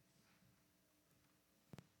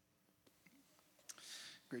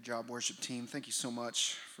Great job, worship team. Thank you so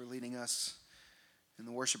much for leading us in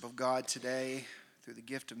the worship of God today through the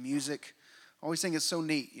gift of music. I always think it's so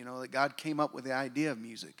neat, that God came up with the idea of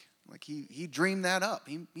music. Like he dreamed that up.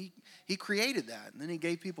 He created that, and then he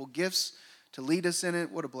gave people gifts to lead us in it.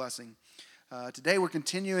 What a blessing. Today we're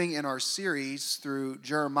continuing in our series through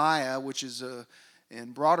Jeremiah, which is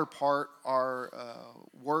in broader part our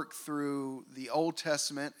work through the Old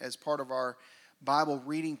Testament as part of our Bible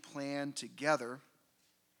reading plan together.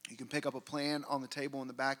 You can pick up a plan on the table in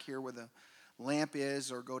the back here where the lamp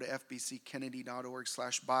is, or go to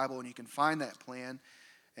fbckennedy.org/Bible, and you can find that plan.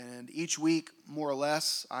 And each week, more or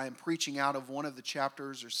less, I am preaching out of one of the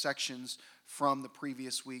chapters or sections from the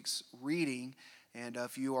previous week's reading. And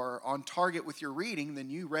if you are on target with your reading, then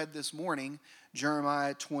you read this morning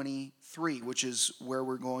Jeremiah 23, which is where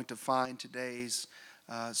we're going to find today's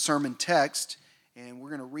sermon text. And we're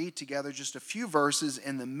going to read together just a few verses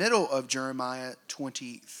in the middle of Jeremiah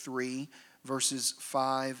 23, verses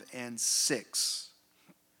 5 and 6.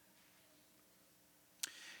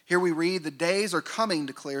 Here we read, "The days are coming,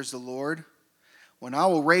 declares the Lord, when I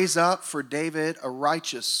will raise up for David a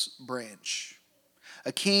righteous branch,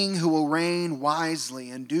 a king who will reign wisely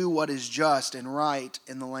and do what is just and right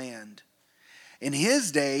in the land. In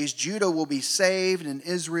his days, Judah will be saved and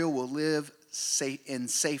Israel will live in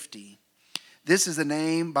safety. This is the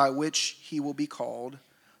name by which he will be called,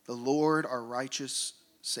 the Lord our righteous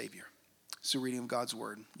Savior." It's the reading of God's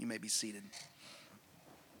word. You may be seated.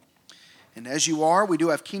 And as you are, we do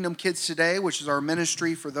have Kingdom Kids today, which is our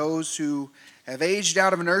ministry for those who have aged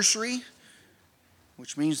out of a nursery,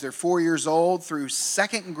 which means they're 4 years old through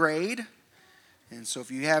second grade. And so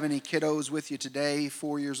if you have any kiddos with you today,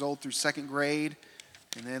 4 years old through second grade,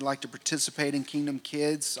 and they'd like to participate in Kingdom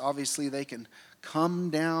Kids, obviously they can come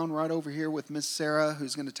down right over here with Miss Sarah,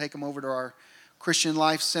 who's going to take them over to our Christian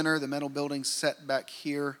Life Center, the metal building set back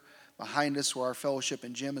here behind us where our fellowship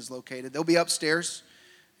and gym is located. They'll be upstairs,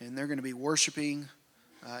 and they're going to be worshiping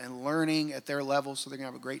and learning at their level, so they're going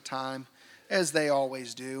to have a great time, as they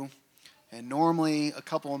always do. And normally, a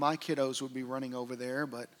couple of my kiddos would be running over there,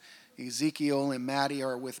 but Ezekiel and Maddie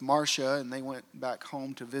are with Marcia, and they went back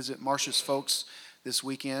home to visit Marcia's folks this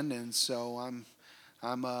weekend, and so I'm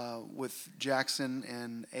with Jackson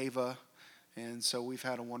and Ava, and so we've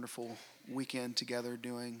had a wonderful weekend together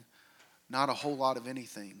doing not a whole lot of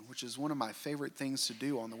anything, which is one of my favorite things to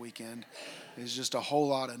do on the weekend, is just a whole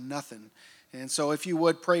lot of nothing. And so if you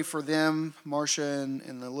would pray for them, Marcia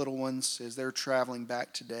and the little ones, as they're traveling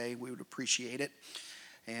back today, we would appreciate it.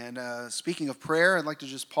 And speaking of prayer, I'd like to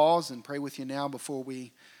just pause and pray with you now before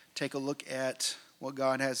we take a look at what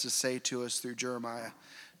God has to say to us through Jeremiah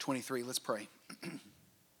 23. Let's pray.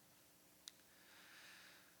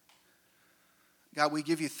 God, we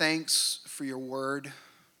give you thanks for your word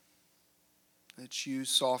that you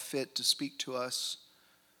saw fit to speak to us.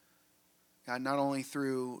 God, not only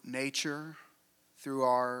through nature, through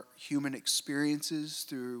our human experiences,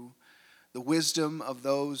 through the wisdom of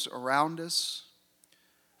those around us,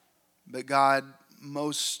 but God,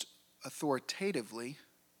 most authoritatively,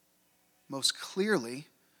 most clearly,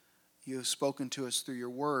 you have spoken to us through your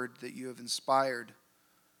word that you have inspired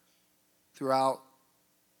throughout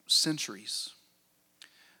centuries.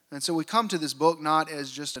 And so we come to this book not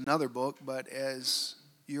as just another book, but as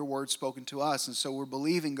your word spoken to us. And so we're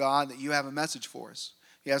believing, God, that you have a message for us.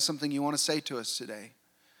 You have something you want to say to us today.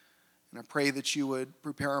 And I pray that you would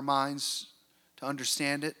prepare our minds to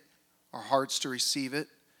understand it, our hearts to receive it,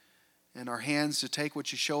 and our hands to take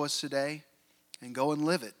what you show us today and go and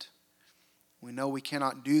live it. We know we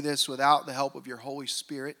cannot do this without the help of your Holy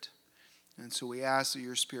Spirit. And so we ask that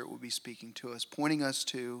your Spirit will be speaking to us, pointing us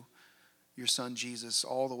to your Son Jesus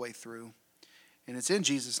all the way through. And it's in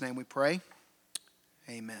Jesus' name we pray.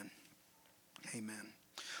 Amen. Amen.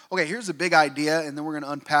 Okay, here's a big idea, and then we're going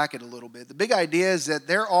to unpack it a little bit. The big idea is that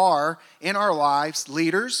there are in our lives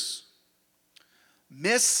leaders,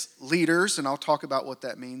 misleaders, and I'll talk about what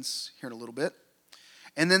that means here in a little bit.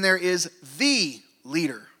 And then there is the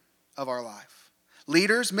leader of our life.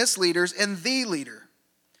 Leaders, misleaders, and the leader.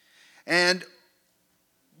 And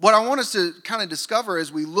what I want us to kind of discover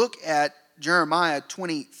as we look at Jeremiah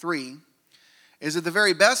 23 is that the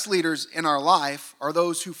very best leaders in our life are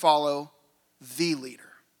those who follow the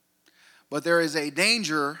leader. But there is a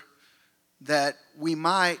danger that we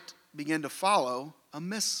might begin to follow a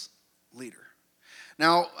misleader.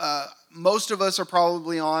 Now, most of us are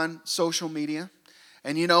probably on social media.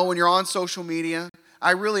 And when you're on social media,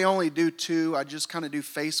 I really only do two. I just kind of do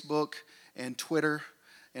Facebook and Twitter.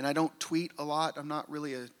 And I don't tweet a lot. I'm not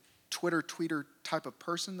really a tweeter type of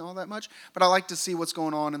person all that much, but I like to see what's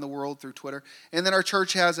going on in the world through Twitter. And then our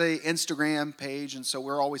church has a Instagram page, and so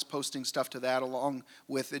we're always posting stuff to that along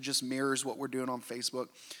with it. Just mirrors what we're doing on Facebook.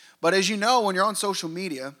 But as you know, when you're on social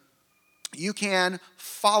media, you can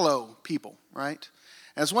follow people, right?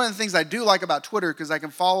 And it's one of the things I do like about Twitter, because I can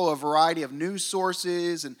follow a variety of news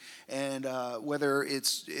sources, and whether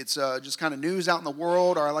it's just kind of news out in the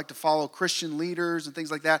world, or I like to follow Christian leaders and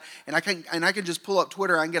things like that. And I can just pull up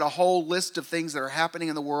Twitter. I can get a whole list of things that are happening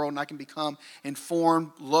in the world, and I can become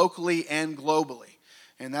informed locally and globally.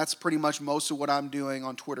 And that's pretty much most of what I'm doing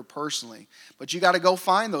on Twitter personally. But you got to go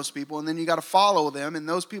find those people, and then you got to follow them. And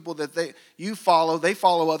those people that you follow, they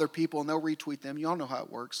follow other people, and they'll retweet them. You all know how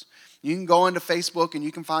it works. You can go into Facebook, and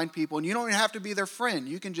you can find people, and you don't even have to be their friend.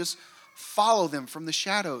 You can just follow them from the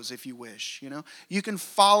shadows if you wish. You can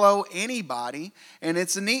follow anybody, and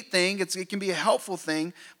it's a neat thing. It can be a helpful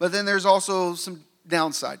thing, but then there's also some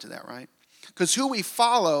downside to that, right? Because who we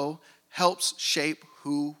follow helps shape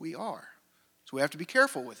who we are. So we have to be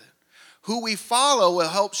careful with it. Who we follow will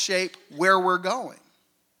help shape where we're going.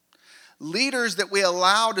 Leaders that we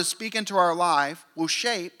allow to speak into our life will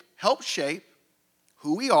help shape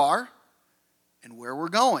who we are and where we're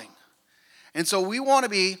going. And so we want to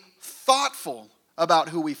be thoughtful about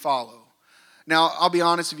who we follow. Now, I'll be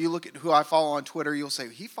honest, if you look at who I follow on Twitter, you'll say,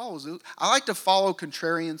 he follows it. I like to follow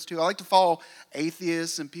contrarians too. I like to follow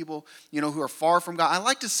atheists and people, who are far from God. I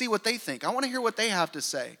like to see what they think. I want to hear what they have to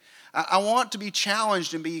say. I want to be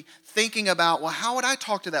challenged and be thinking about, well, how would I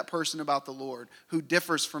talk to that person about the Lord who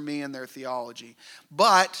differs from me in their theology?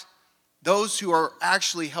 But those who are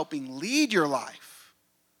actually helping lead your life,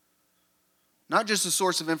 not just a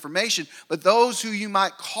source of information, but those who you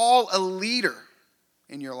might call a leader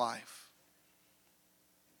in your life,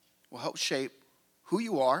 will help shape who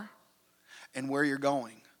you are and where you're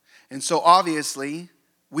going. And so obviously,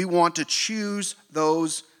 we want to choose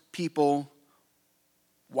those people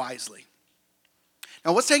wisely.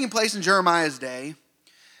 Now, what's taking place in Jeremiah's day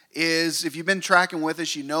is, if you've been tracking with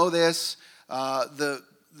us, you know this,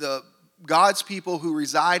 the God's people who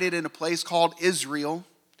resided in a place called Israel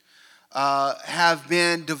have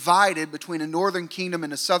been divided between a northern kingdom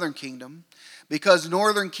and a southern kingdom. Because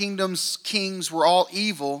northern kingdom's kings were all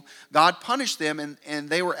evil, God punished them and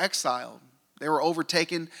they were exiled. They were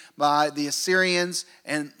overtaken by the Assyrians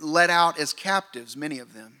and led out as captives, many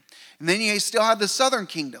of them. And then you still have the southern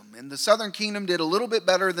kingdom. And the southern kingdom did a little bit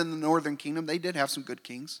better than the northern kingdom. They did have some good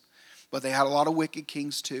kings, but they had a lot of wicked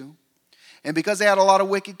kings too. And because they had a lot of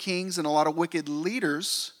wicked kings and a lot of wicked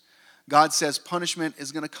leaders, God says punishment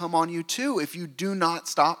is going to come on you too if you do not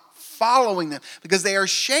stop following them. Because they are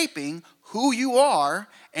shaping who you are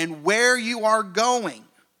and where you are going.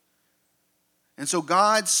 And so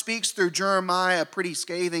God speaks through Jeremiah a pretty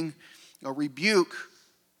scathing rebuke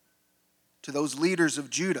to those leaders of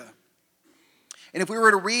Judah. And if we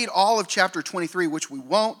were to read all of chapter 23, which we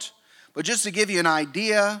won't, but just to give you an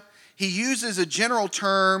idea, he uses a general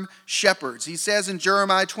term, shepherds. He says in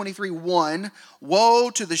Jeremiah 23:1, "Woe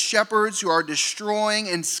to the shepherds who are destroying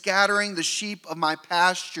and scattering the sheep of my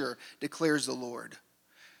pasture, declares the Lord."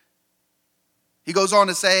 He goes on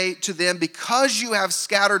to say to them, "Because you have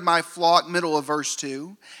scattered my flock," middle of verse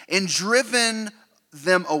 2, "and driven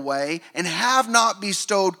them away, and have not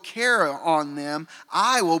bestowed care on them,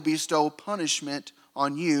 I will bestow punishment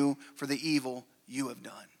on you for the evil you have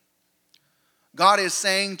done." God is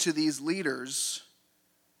saying to these leaders,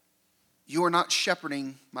 you are not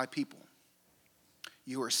shepherding my people.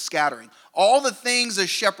 You are scattering. All the things a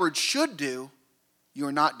shepherd should do, you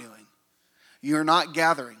are not doing. You are not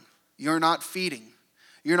gathering. You are not feeding.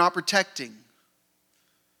 You're not protecting.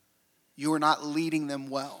 You are not leading them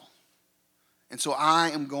well. And so I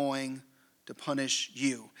am going to punish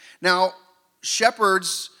you. Now,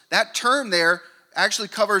 shepherds, that term there actually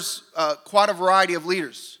covers quite a variety of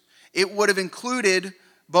leaders. It would have included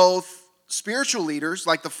both spiritual leaders,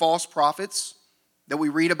 like the false prophets that we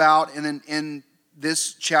read about in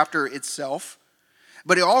this chapter itself,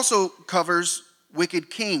 but it also covers wicked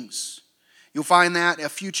kings. You'll find that a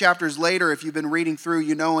few chapters later, if you've been reading through,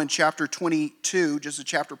 in chapter 22, just a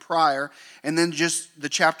chapter prior, and then just the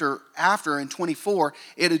chapter after in 24,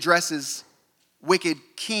 it addresses wicked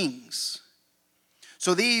kings.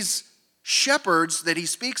 So these shepherds that he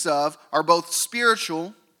speaks of are both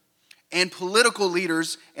spiritual and political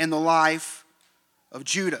leaders in the life of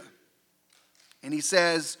Judah. And he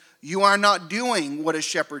says, you are not doing what a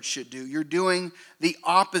shepherd should do. You're doing the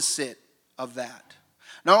opposite of that.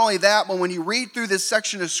 Not only that, but when you read through this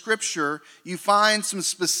section of Scripture, you find some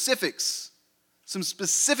specific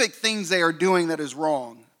things they are doing that is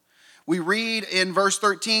wrong. We read in verse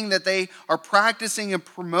 13 that they are practicing and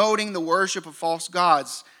promoting the worship of false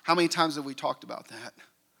gods. How many times have we talked about that?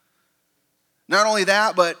 Not only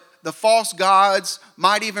that, but the false gods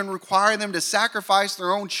might even require them to sacrifice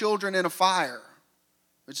their own children in a fire,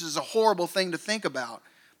 which is a horrible thing to think about.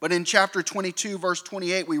 But in chapter 22, verse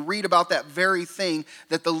 28, we read about that very thing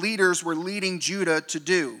that the leaders were leading Judah to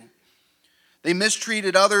do. They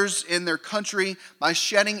mistreated others in their country by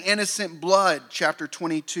shedding innocent blood, chapter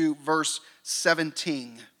 22, verse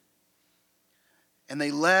 17. And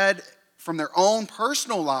they led from their own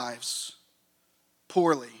personal lives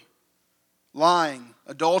poorly. Lying,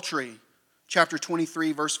 adultery, chapter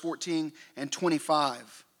 23, verse 14 and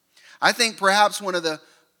 25. I think perhaps one of the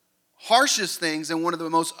harshest things and one of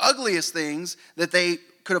the most ugliest things that they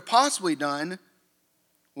could have possibly done,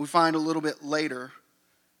 we find a little bit later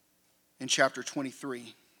in chapter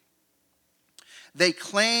 23. They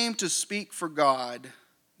claim to speak for God,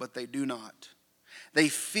 but they do not. They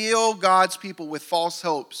fill God's people with false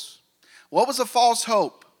hopes. What was a false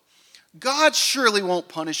hope? God surely won't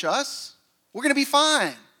punish us. We're going to be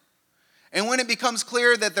fine. And when it becomes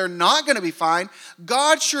clear that they're not going to be fine,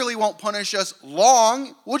 God surely won't punish us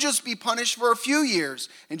long. We'll just be punished for a few years.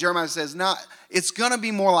 And Jeremiah says, it's going to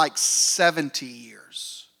be more like 70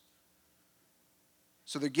 years.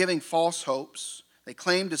 So they're giving false hopes. They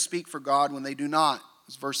claim to speak for God when they do not.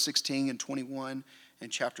 It's verse 16 and 21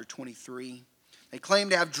 and chapter 23. They claim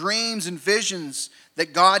to have dreams and visions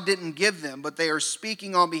that God didn't give them, but they are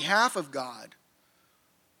speaking on behalf of God,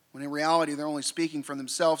 when in reality they're only speaking for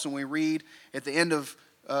themselves. And we read at the end of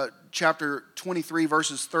chapter 23,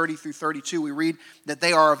 verses 30 through 32, we read that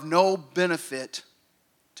they are of no benefit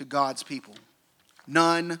to God's people.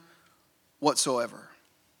 None whatsoever.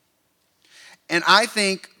 And I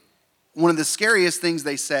think one of the scariest things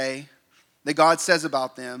they say, that God says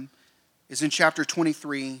about them, is in chapter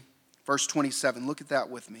 23, verse 27. Look at that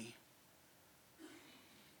with me.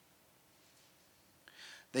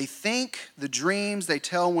 They think the dreams they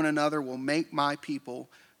tell one another will make my people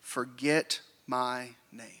forget my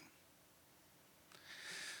name.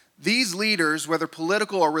 These leaders, whether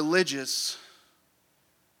political or religious,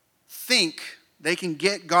 think they can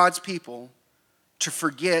get God's people to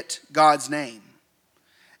forget God's name.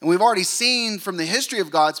 And we've already seen from the history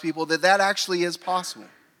of God's people that that actually is possible.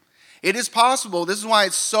 It is possible. This is why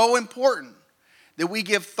it's so important that we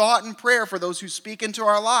give thought and prayer for those who speak into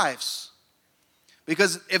our lives.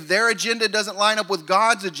 Because if their agenda doesn't line up with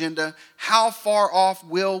God's agenda, how far off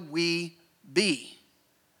will we be?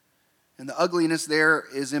 And the ugliness there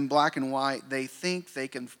is in black and white. They think they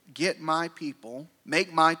can get my people,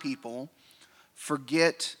 make my people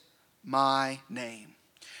forget my name.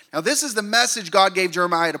 Now this is the message God gave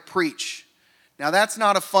Jeremiah to preach. Now that's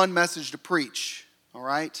not a fun message to preach, all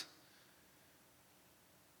right?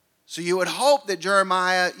 So you would hope that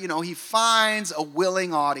Jeremiah, he finds a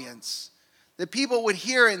willing audience. That people would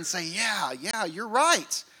hear it and say, yeah, you're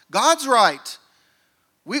right. God's right.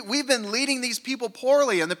 We've been leading these people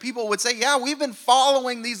poorly. And the people would say, yeah, we've been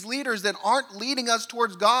following these leaders that aren't leading us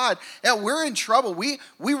towards God. Yeah, we're in trouble. We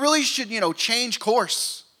really should, change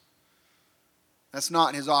course. That's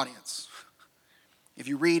not his audience. If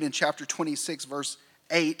you read in chapter 26, verse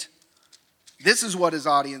 8, this is what his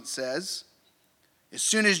audience says. As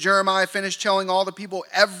soon as Jeremiah finished telling all the people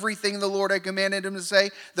everything the Lord had commanded him to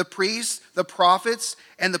say, the priests, the prophets,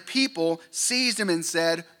 and the people seized him and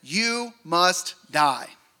said, "You must die."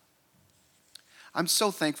 I'm so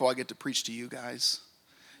thankful I get to preach to you guys.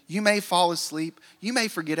 You may fall asleep. You may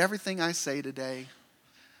forget everything I say today.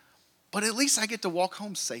 But at least I get to walk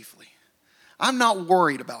home safely. I'm not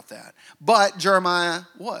worried about that. But Jeremiah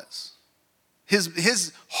was.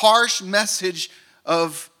 His harsh message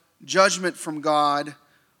of judgment from God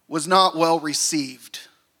was not well received.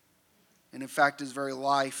 And in fact, his very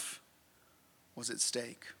life was at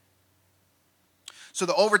stake. So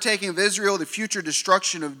the overtaking of Israel, the future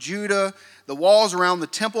destruction of Judah, the walls around the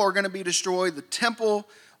temple are going to be destroyed. The temple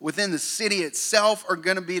within the city itself are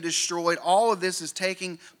going to be destroyed. All of this is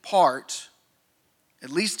taking part,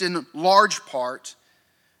 at least in large part,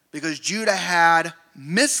 because Judah had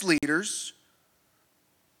misleaders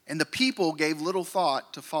and the people gave little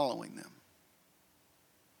thought to following them.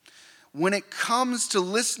 When it comes to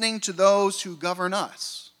listening to those who govern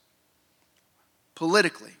us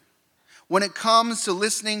politically, when it comes to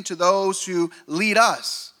listening to those who lead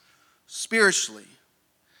us spiritually,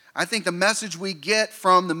 I think the message we get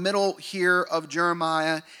from the middle here of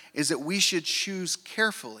Jeremiah is that we should choose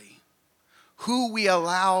carefully who we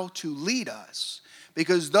allow to lead us,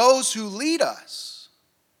 because those who lead us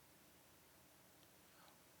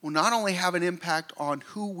will not only have an impact on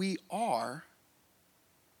who we are,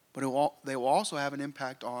 but they will also have an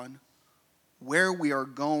impact on where we are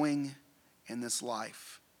going in this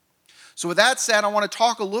life. So with that said, I want to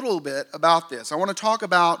talk a little bit about this. I want to talk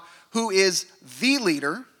about who is the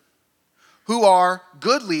leader, who are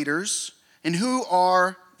good leaders, and who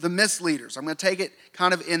are the misleaders. I'm going to take it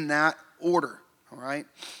kind of in that order, all right?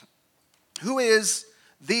 Who is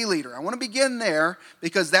the leader? I want to begin there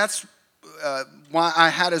because that's why I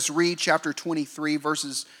had us read chapter 23,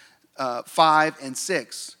 verses 5 and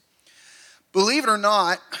 6. Believe it or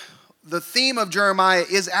not, the theme of Jeremiah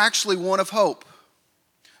is actually one of hope.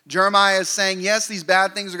 Jeremiah is saying, yes, these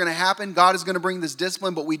bad things are going to happen. God is going to bring this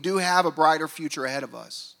discipline, but we do have a brighter future ahead of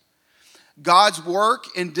us. God's work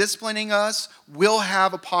in disciplining us will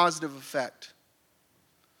have a positive effect.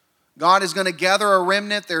 God is going to gather a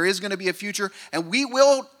remnant. There is going to be a future, and we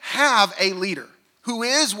will have a leader who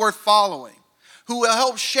is worth following, who will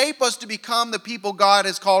help shape us to become the people God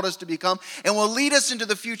has called us to become, and will lead us into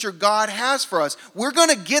the future God has for us. We're going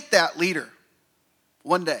to get that leader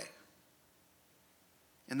one day.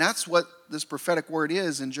 And that's what this prophetic word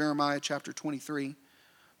is in Jeremiah chapter 23,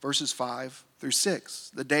 verses 5 through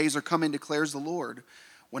 6. The days are coming, declares the Lord,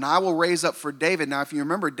 when I will raise up for David. Now, if you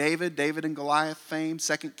remember David and Goliath fame,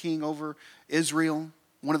 second king over Israel,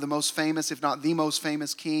 one of the most famous, if not the most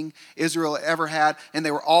famous king Israel ever had. And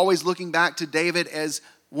they were always looking back to David as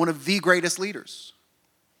one of the greatest leaders.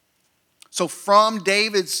 So from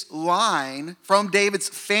David's line, from David's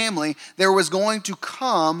family, there was going to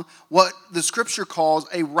come what the scripture calls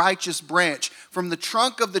a righteous branch. From the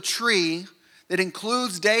trunk of the tree that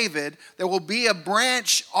includes David, there will be a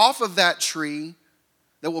branch off of that tree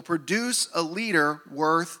that will produce a leader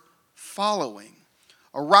worth following.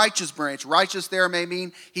 A righteous branch. Righteous there may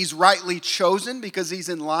mean he's rightly chosen because he's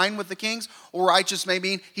in line with the kings, or righteous may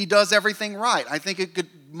mean he does everything right. I think it could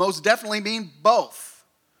most definitely mean both.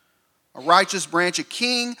 A righteous branch, a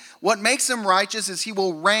king, what makes him righteous is he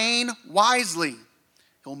will reign wisely.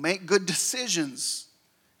 He'll make good decisions.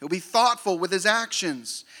 He'll be thoughtful with his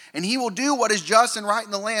actions. And he will do what is just and right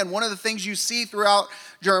in the land. One of the things you see throughout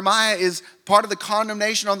Jeremiah is part of the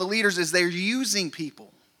condemnation on the leaders is they're using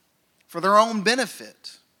people for their own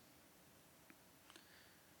benefit.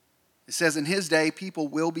 It says in his day, people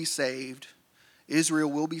will be saved.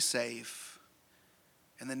 Israel will be safe.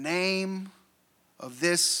 And the name of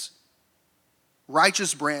this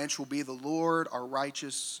righteous branch will be the Lord, our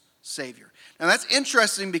righteous Savior. Now that's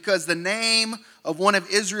interesting because the name of one of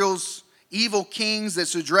Israel's evil kings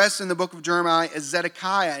that's addressed in the book of Jeremiah is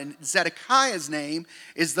Zedekiah. And Zedekiah's name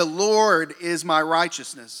is the Lord is my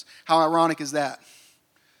righteousness. How ironic is that?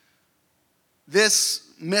 This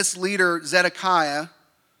misleader Zedekiah,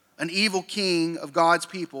 an evil king of God's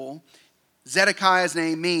people, Zedekiah's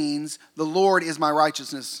name means the Lord is my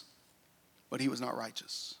righteousness, but he was not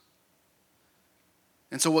righteous.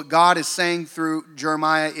 And so what God is saying through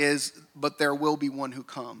Jeremiah is, but there will be one who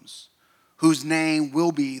comes, whose name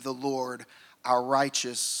will be the Lord, our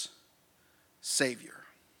righteous Savior.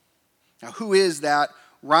 Now, who is that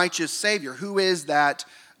righteous Savior? Who is that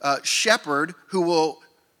shepherd who will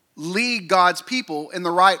lead God's people in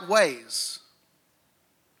the right ways?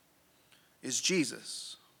 Is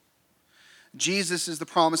Jesus. Jesus is the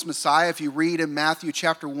promised Messiah. If you read in Matthew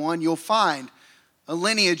chapter 1, you'll find a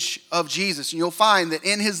lineage of Jesus. And you'll find that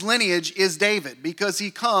in his lineage is David because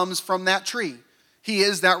he comes from that tree. He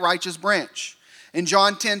is that righteous branch. In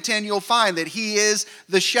John 10:10, you'll find that he is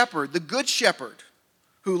the shepherd, the good shepherd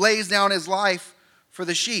who lays down his life for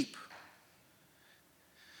the sheep.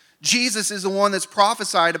 Jesus is the one that's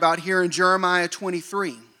prophesied about here in Jeremiah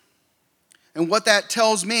 23. And what that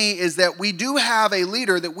tells me is that we do have a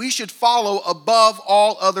leader that we should follow above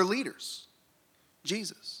all other leaders.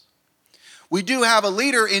 Jesus. We do have a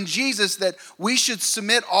leader in Jesus that we should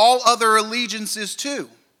submit all other allegiances to,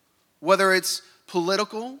 whether it's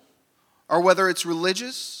political or whether it's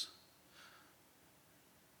religious.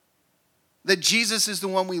 That Jesus is the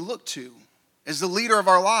one we look to as the leader of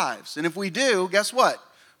our lives. And if we do, guess what?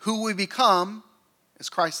 Who we become is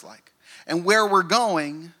Christ-like. And where we're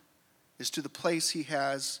going is to the place he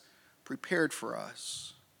has prepared for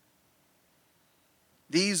us.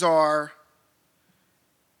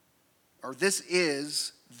 This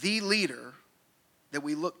is the leader that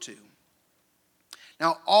we look to.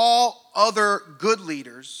 Now, all other good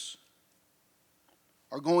leaders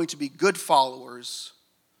are going to be good followers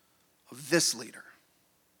of this leader.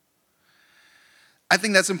 I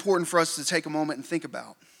think that's important for us to take a moment and think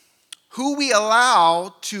about. Who we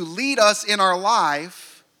allow to lead us in our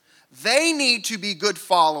life, they need to be good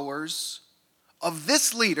followers of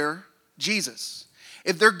this leader, Jesus.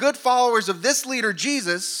 If they're good followers of this leader,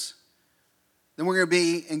 Jesus, then we're going to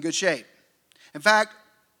be in good shape. In fact,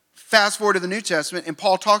 Fast forward to the New Testament, and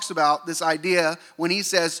Paul talks about this idea when he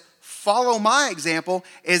says, follow my example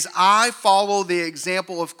as I follow the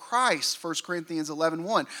example of Christ, 1 Corinthians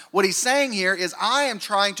 11:1. What he's saying here is I am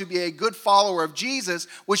trying to be a good follower of Jesus,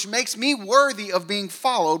 which makes me worthy of being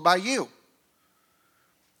followed by you.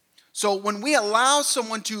 So when we allow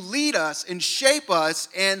someone to lead us and shape us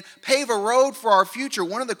and pave a road for our future,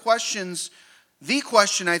 one of the question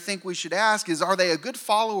I think we should ask is, are they a good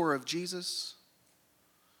follower of Jesus?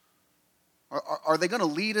 Are they going to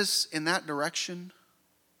lead us in that direction?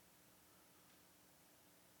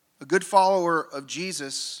 A good follower of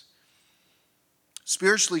Jesus,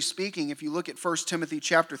 spiritually speaking, if you look at 1 Timothy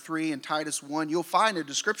chapter 3 and Titus 1, you'll find a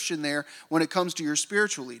description there when it comes to your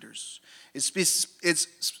spiritual leaders. It's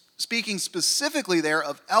speaking specifically there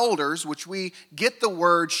of elders, which we get the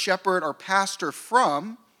word shepherd or pastor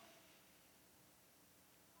from.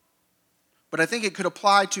 But I think it could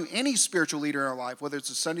apply to any spiritual leader in our life, whether it's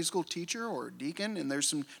a Sunday school teacher or a deacon, and there's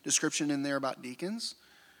some description in there about deacons.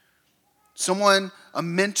 Someone, a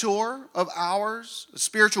mentor of ours, a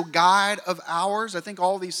spiritual guide of ours. I think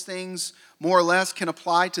all these things more or less can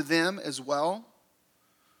apply to them as well.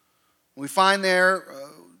 We find there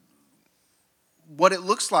what it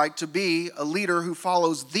looks like to be a leader who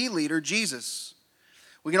follows the leader, Jesus.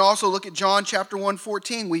 We can also look at John chapter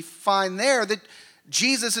 1:14. We find there that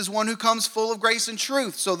Jesus is one who comes full of grace and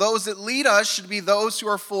truth. So those that lead us should be those who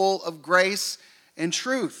are full of grace and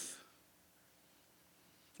truth.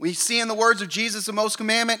 We see in the words of Jesus the most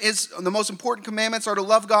important commandments are to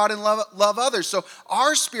love God and love others. So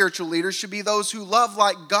our spiritual leaders should be those who love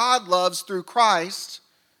like God loves through Christ,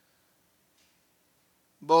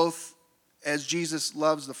 both as Jesus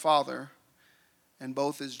loves the Father and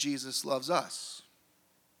both as Jesus loves us,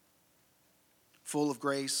 full of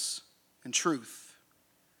grace and truth.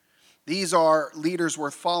 These are leaders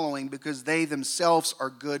worth following because they themselves are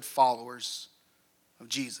good followers of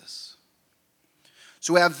Jesus.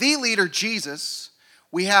 So we have the leader, Jesus.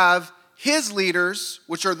 We have his leaders,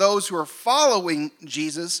 which are those who are following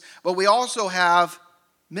Jesus. But we also have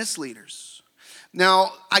misleaders.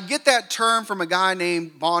 Now, I get that term from a guy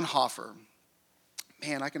named Bonhoeffer.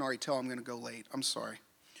 Man, I can already tell I'm going to go late. I'm sorry.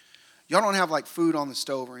 Y'all don't have like food on the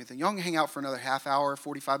stove or anything. Y'all can hang out for another half hour,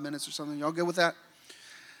 45 minutes or something. Y'all good with that?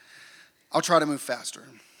 I'll try to move faster.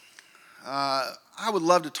 I would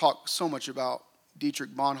love to talk so much about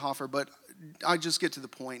Dietrich Bonhoeffer, but I just get to the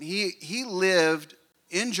point. He lived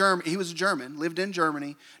in Germany. He was a German, lived in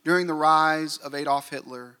Germany during the rise of Adolf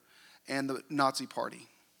Hitler and the Nazi Party.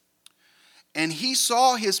 And he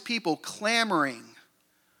saw his people clamoring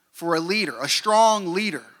for a leader, a strong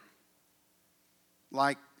leader,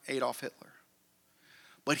 like Adolf Hitler.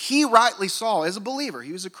 But he rightly saw, as a believer,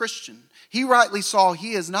 he was a Christian, he rightly saw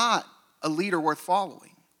he is not a leader worth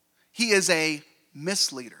following. He is a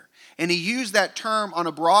misleader. And he used that term on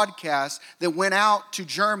a broadcast that went out to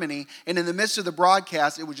Germany, and in the midst of the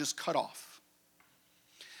broadcast, it was just cut off.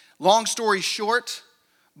 Long story short,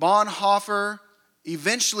 Bonhoeffer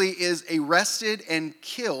eventually is arrested and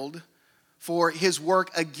killed for his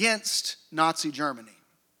work against Nazi Germany.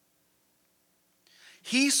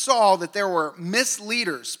 He saw that there were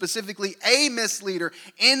misleaders, specifically a misleader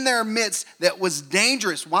in their midst that was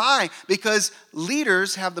dangerous. Why? Because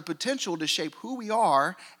leaders have the potential to shape who we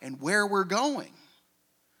are and where we're going.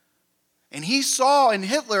 And he saw in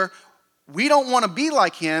Hitler, we don't want to be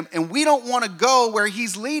like him and we don't want to go where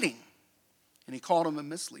he's leading. And he called him a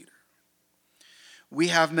misleader. We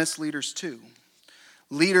have misleaders too.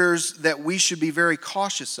 Leaders that we should be very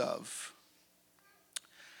cautious of.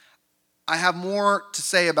 I have more to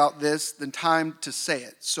say about this than time to say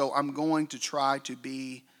it, so I'm going to try to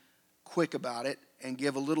be quick about it and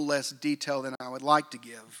give a little less detail than I would like to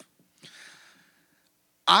give.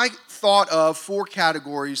 I thought of 4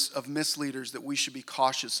 categories of misleaders that we should be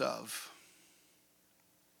cautious of.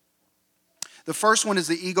 The first one is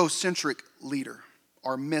the egocentric leader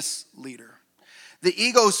or misleader. The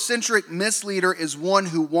egocentric misleader is one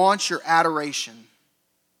who wants your adoration.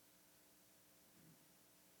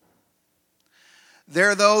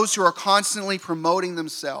 They're those who are constantly promoting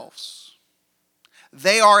themselves.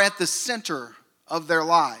 They are at the center of their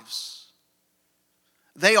lives.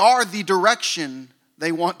 They are the direction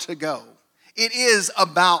they want to go. It is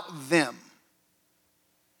about them.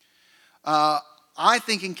 I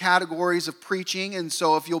think in categories of preaching, and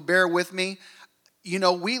so if you'll bear with me,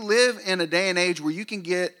 we live in a day and age where you can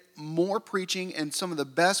get more preaching and some of the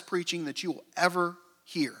best preaching that you will ever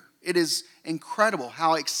hear. It is incredible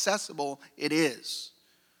how accessible it is.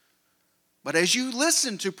 But as you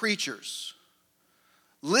listen to preachers,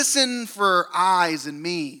 listen for I's and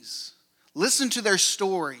me's. Listen to their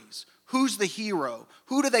stories. Who's the hero?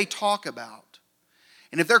 Who do they talk about?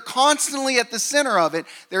 And if they're constantly at the center of it,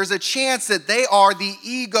 there's a chance that they are the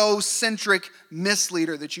egocentric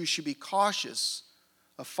misleader that you should be cautious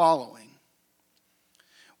of following.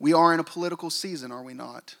 We are in a political season, are we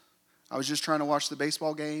not? I was just trying to watch the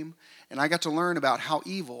baseball game, and I got to learn about how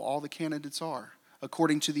evil all the candidates are,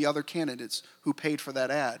 according to the other candidates who paid for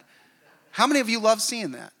that ad. How many of you love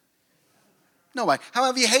seeing that? Nobody. How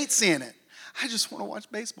many of you hate seeing it? I just want to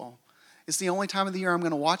watch baseball. It's the only time of the year I'm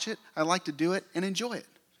going to watch it. I like to do it and enjoy it.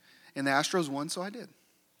 And the Astros won, so I did.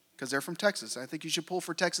 Because they're from Texas. I think you should pull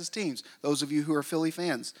for Texas teams. Those of you who are Philly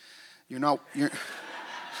fans. I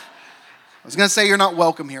was going to say you're not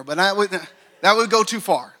welcome here, but that would go too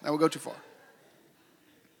far. That would go too far.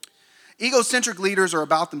 Egocentric leaders are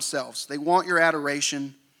about themselves. They want your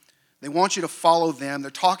adoration. They want you to follow them.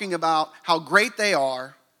 They're talking about how great they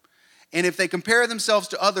are. And if they compare themselves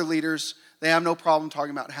to other leaders, they have no problem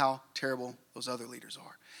talking about how terrible those other leaders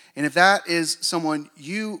are. And if that is someone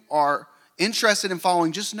you are interested in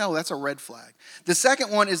following, just know that's a red flag. The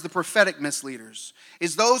second one is the prophetic misleaders.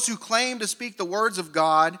 Is those who claim to speak the words of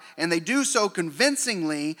God, and they do so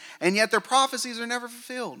convincingly, and yet their prophecies are never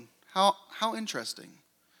fulfilled. How interesting.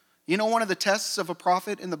 You know one of the tests of a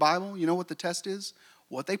prophet in the Bible? You know what the test is?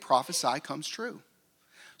 What they prophesy comes true.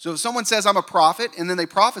 So if someone says, I'm a prophet, and then they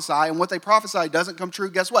prophesy, and what they prophesy doesn't come true,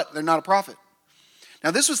 guess what? They're not a prophet. Now,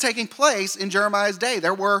 this was taking place in Jeremiah's day.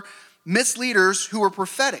 There were misleaders who were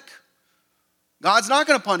prophetic. God's not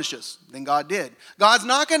going to punish us. Then God did. God's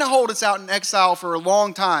not going to hold us out in exile for a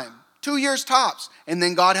long time. 2 years tops. And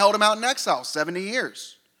then God held them out in exile, 70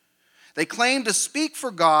 years. They claimed to speak for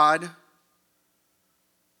God,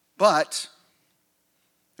 but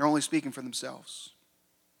they're only speaking for themselves.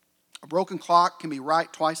 A broken clock can be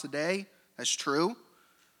right twice a day. That's true.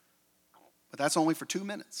 But that's only for 2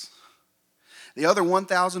 minutes. The other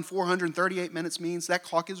 1,438 minutes means that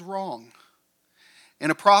clock is wrong.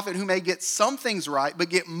 And a prophet who may get some things right, but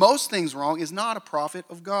get most things wrong, is not a prophet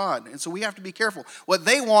of God. And so we have to be careful. What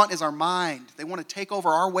they want is our mind. They want to take over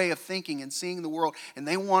our way of thinking and seeing the world. And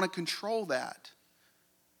they want to control that.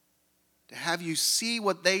 To have you see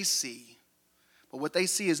what they see. But what they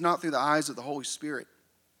see is not through the eyes of the Holy Spirit.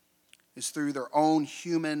 It's through their own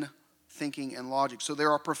human thinking and logic. So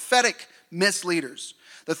there are prophetic misleaders.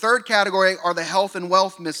 The third category are the health and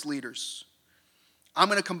wealth misleaders. I'm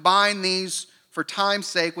going to combine these for time's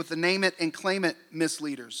sake with the name it and claim it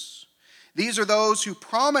misleaders. These are those who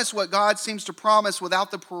promise what God seems to promise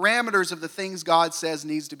without the parameters of the things God says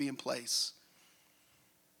needs to be in place.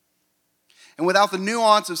 And without the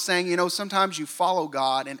nuance of saying, sometimes you follow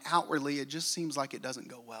God and outwardly it just seems like it doesn't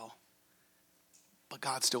go well. But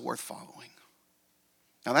God's still worth following.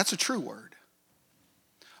 Now that's a true word.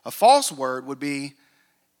 A false word would be,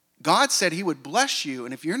 God said he would bless you,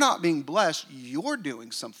 and if you're not being blessed, you're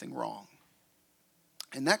doing something wrong.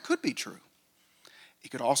 And that could be true.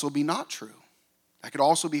 It could also be not true. That could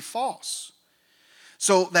also be false.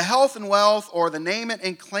 So the health and wealth, or the name it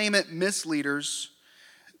and claim it misleaders,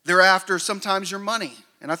 they're after sometimes your money.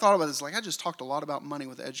 And I thought about this, I just talked a lot about money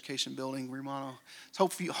with the education building remodel. So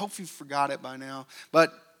hope you forgot it by now.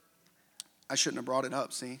 But I shouldn't have brought it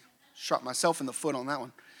up, see? Shot myself in the foot on that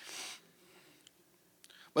one.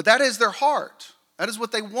 But that is their heart. That is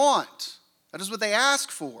what they want. That is what they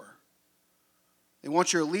ask for. They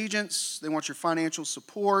want your allegiance. They want your financial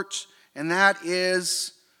support. And that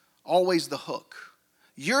is always the hook.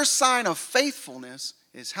 Your sign of faithfulness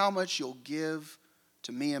is how much you'll give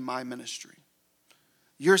to me and my ministry.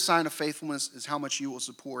 Your sign of faithfulness is how much you will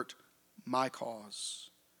support my cause.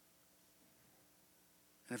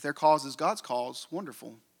 And if their cause is God's cause,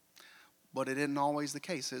 wonderful. But it isn't always the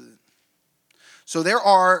case, is it? So there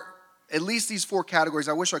are at least these 4 categories.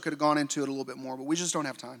 I wish I could have gone into it a little bit more, but we just don't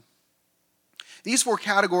have time. These 4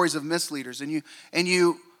 categories of misleaders, and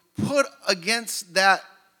you put against that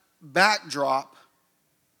backdrop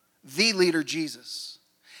the leader Jesus.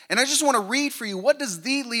 And I just want to read for you, what does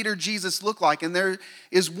the leader Jesus look like? And there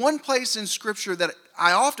is one place in Scripture that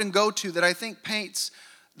I often go to that I think paints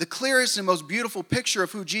the clearest and most beautiful picture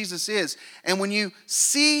of who Jesus is. And when you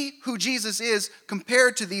see who Jesus is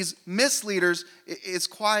compared to these misleaders, it's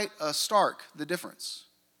quite stark, the difference.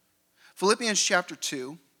 Philippians chapter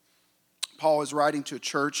 2, Paul is writing to a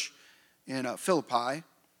church in Philippi,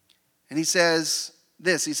 and he says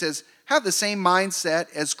this. He says, have the same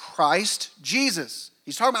mindset as Christ Jesus.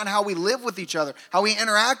 He's talking about how we live with each other, how we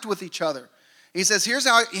interact with each other. He says, here's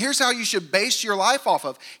how you should base your life off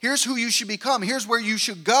of. Here's who you should become. Here's where you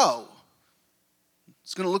should go.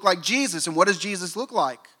 It's going to look like Jesus. And what does Jesus look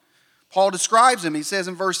like? Paul describes him. He says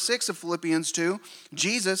in verse 6 of Philippians 2,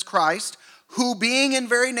 Jesus, Christ, who being in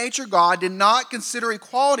very nature God did not consider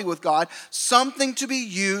equality with God something to be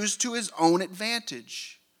used to his own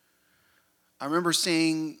advantage. I remember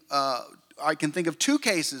seeing, I can think of two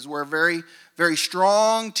cases where very, very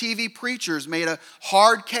strong TV preachers made a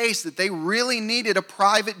hard case that they really needed a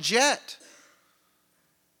private jet.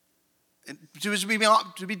 And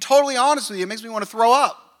to be totally honest with you, it makes me want to throw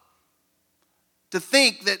up. To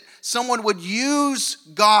think that someone would use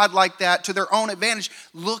God like that to their own advantage.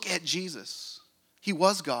 Look at Jesus. He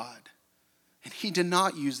was God, and he did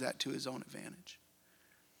not use that to his own advantage.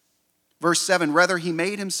 Verse 7, rather he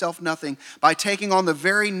made himself nothing by taking on the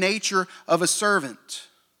very nature of a servant.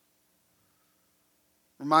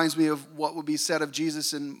 Reminds me of what would be said of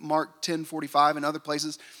Jesus in Mark 10:45 and other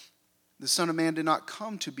places. The Son of Man did not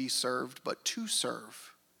come to be served, but to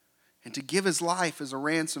serve, and to give his life as a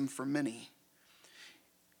ransom for many.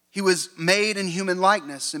 He was made in human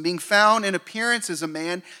likeness, and being found in appearance as a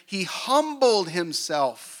man, he humbled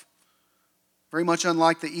himself, very much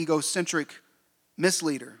unlike the egocentric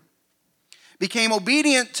misleader. Became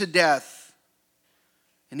obedient to death,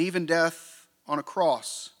 and even death on a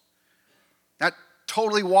cross. That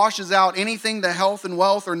totally washes out anything the health and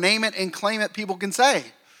wealth or name it and claim it people can say.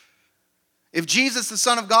 If Jesus, the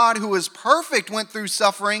Son of God, who is perfect, went through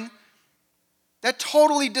suffering, that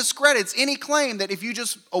totally discredits any claim that if you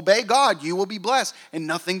just obey God, you will be blessed and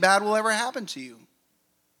nothing bad will ever happen to you.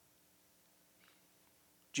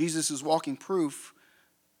 Jesus is walking proof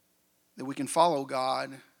that we can follow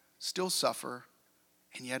God, still suffer,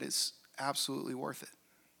 and yet it's absolutely worth it.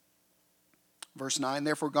 Verse 9,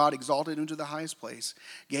 therefore God exalted him to the highest place,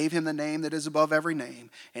 gave him the name that is above every name,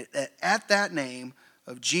 and at that name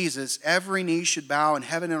of Jesus, every knee should bow in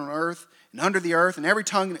heaven and on earth and under the earth, and every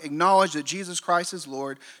tongue acknowledge that Jesus Christ is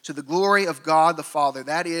Lord, to the glory of God the Father.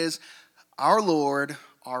 That is our Lord,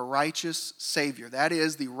 our righteous Savior. That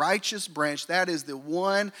is the righteous branch. That is the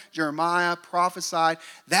one Jeremiah prophesied.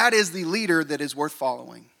 That is the leader that is worth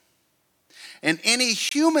following. And any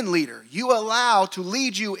human leader you allow to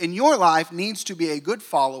lead you in your life needs to be a good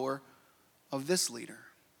follower of this leader.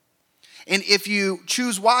 And if you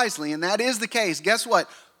choose wisely, and that is the case, guess what?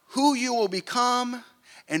 Who you will become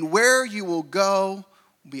and where you will go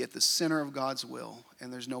will be at the center of God's will.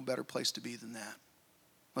 And there's no better place to be than that.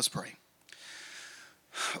 Let's pray.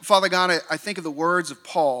 Father God, I think of the words of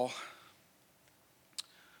Paul,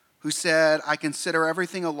 who said, I consider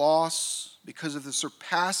everything a loss because of the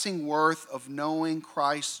surpassing worth of knowing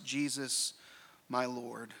Christ Jesus, my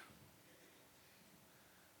Lord.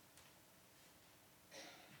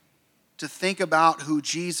 To think about who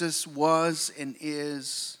Jesus was and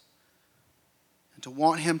is, and to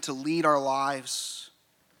want him to lead our lives.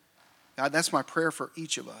 God, that's my prayer for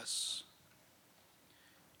each of us.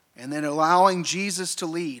 And then allowing Jesus to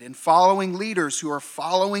lead and following leaders who are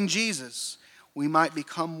following Jesus, we might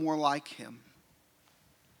become more like him.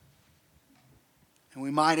 And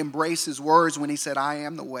we might embrace his words when he said, I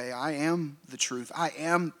am the way, I am the truth, I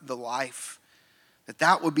am the life.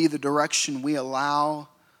 That would be the direction we allow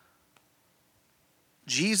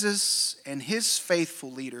Jesus and his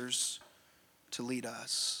faithful leaders to lead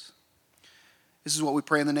us. This is what we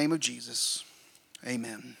pray in the name of Jesus.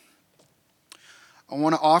 Amen. I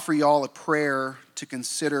want to offer y'all a prayer to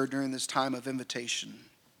consider during this time of invitation.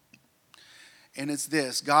 And it's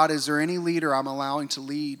this: God, is there any leader I'm allowing to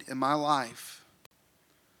lead in my life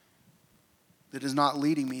that is not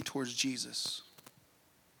leading me towards Jesus?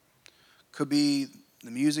 Could be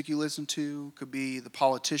the music you listen to, could be the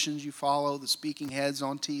politicians you follow, the speaking heads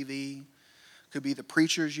on TV, could be the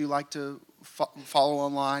preachers you like to follow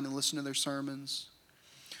online and listen to their sermons.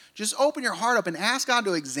 Just open your heart up and ask God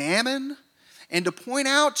to examine and to point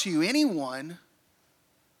out to you anyone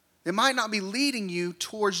that might not be leading you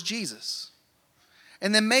towards Jesus.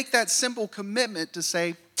 And then make that simple commitment to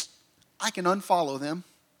say, I can unfollow them,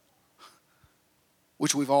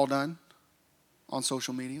 which we've all done on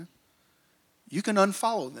social media. You can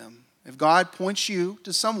unfollow them. If God points you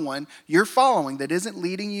to someone you're following that isn't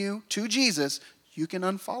leading you to Jesus, you can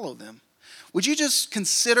unfollow them. Would you just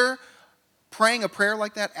consider praying a prayer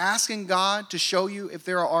like that, asking God to show you if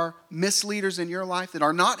there are misleaders in your life that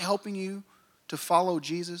are not helping you to follow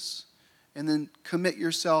Jesus, and then commit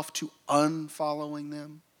yourself to unfollowing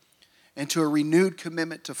them and to a renewed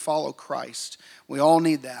commitment to follow Christ? We all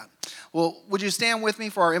need that. Well, would you stand with me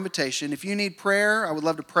for our invitation? If you need prayer, I would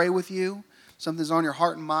love to pray with you. Something's on your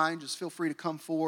heart and mind, just feel free to come forward.